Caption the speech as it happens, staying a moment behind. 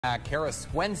Kara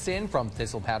Swenson from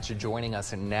Thistle Patch joining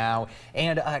us now.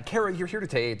 And Kara, you're here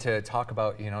today to talk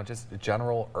about, just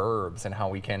general herbs and how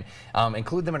we can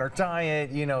include them in our diet,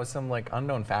 some like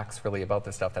unknown facts really about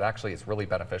this stuff that actually is really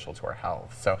beneficial to our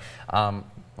health. So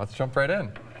let's jump right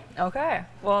in. Okay,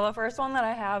 well, the first one that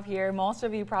I have here, most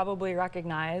of you probably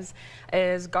recognize,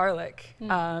 is garlic.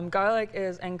 Garlic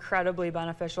is incredibly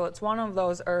beneficial. It's one of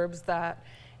those herbs that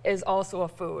is also a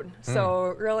food.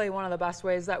 So really one of the best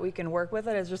ways that we can work with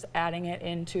it is just adding it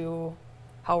into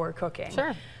how we're cooking.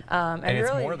 Sure. And it's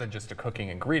really more than just a cooking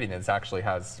ingredient. It actually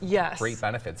has great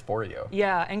benefits for you.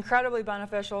 Yeah, incredibly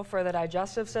beneficial for the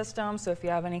digestive system. So if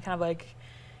you have any kind of like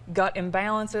gut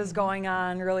imbalances going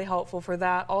on, really helpful for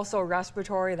that. Also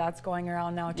respiratory, that's going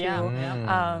around now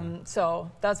too.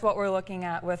 So that's what we're looking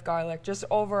at with garlic. Just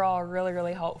overall really,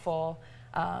 really helpful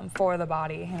for the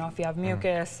body. If you have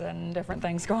mucus and different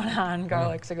things going on,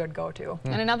 garlic's a good go-to.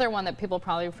 And another one that people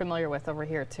probably are familiar with over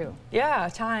here too. Yeah,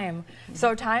 thyme.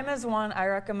 So thyme is one I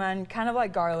recommend, kind of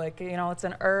like garlic. It's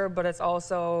an herb, but it's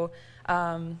also,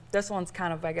 this one's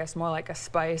kind of, I guess, more like a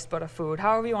spice, but a food,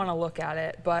 however you want to look at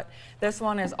it. But this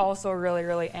one is also really,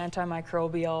 really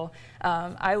antimicrobial.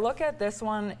 I look at this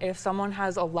one if someone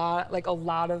has a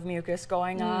lot of mucus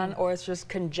going on, or it's just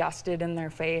congested in their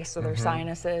face or their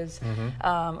sinuses,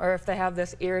 or if they have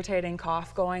this irritating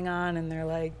cough going on and they're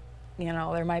like,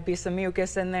 there might be some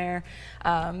mucus in there.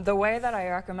 The way that I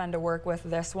recommend to work with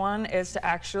this one is to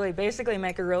actually basically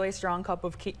make a really strong cup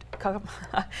of tea.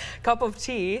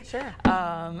 Sure.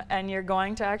 And you're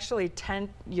going to actually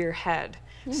tent your head.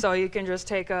 So you can just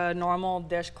take a normal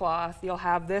dishcloth. You'll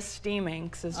have this steaming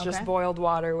because it's just boiled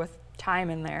water with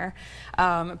thyme in there.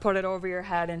 Put it over your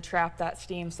head and trap that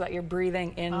steam so that you're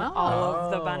breathing in all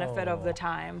of the benefit of the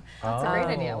thyme. That's a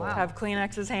great idea. Wow. Have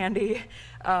Kleenexes handy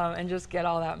and just get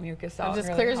all that mucus out. It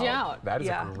just clears you out. That is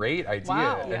a great idea.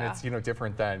 Wow. And it's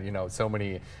different than so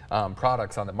many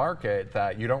products on the market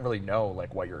that you don't really know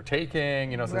like what you're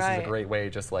taking. So this is a great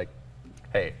way, just like,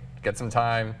 hey, get some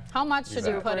time. How much should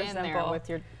you put in there with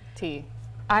your tea?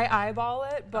 I eyeball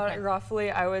it, but roughly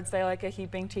I would say like a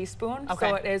heaping teaspoon.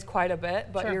 So it is quite a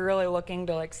bit, but you're really looking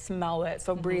to like smell it.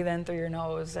 So breathe in through your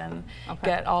nose and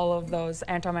get all of those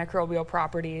antimicrobial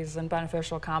properties and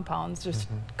beneficial compounds just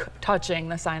touching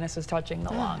the sinuses, touching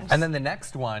the lungs. And then the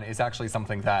next one is actually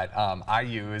something that I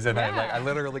use and I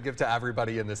literally give to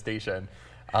everybody in the station.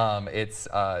 Can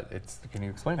you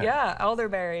explain it? Yeah,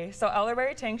 elderberry. So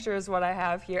elderberry tincture is what I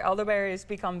have here. Elderberry has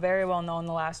become very well known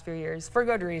the last few years for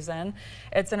good reason.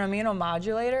 It's an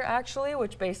immunomodulator actually,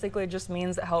 which basically just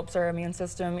means it helps our immune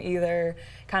system either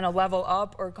kind of level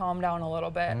up or calm down a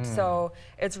little bit. So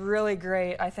it's really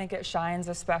great. I think it shines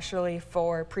especially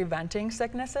for preventing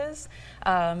sicknesses.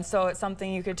 So it's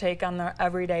something you could take on the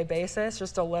everyday basis.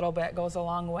 Just a little bit goes a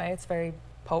long way. It's very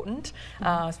potent,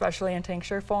 especially in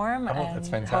tincture form,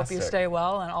 and help you stay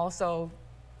well and also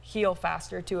heal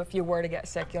faster too. If you were to get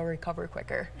sick, you'll recover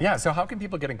quicker. Yeah, so how can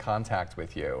people get in contact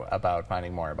with you about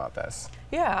finding more about this?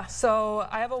 Yeah, so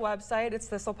I have a website, it's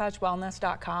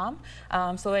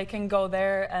thistlepatchwellness.com, so they can go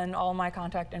there and all my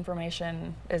contact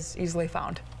information is easily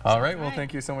found. All right, well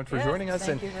thank you so much for joining us.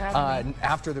 Thank you for having me.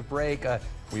 After the break,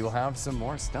 we will have some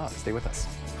more stuff. Stay with us.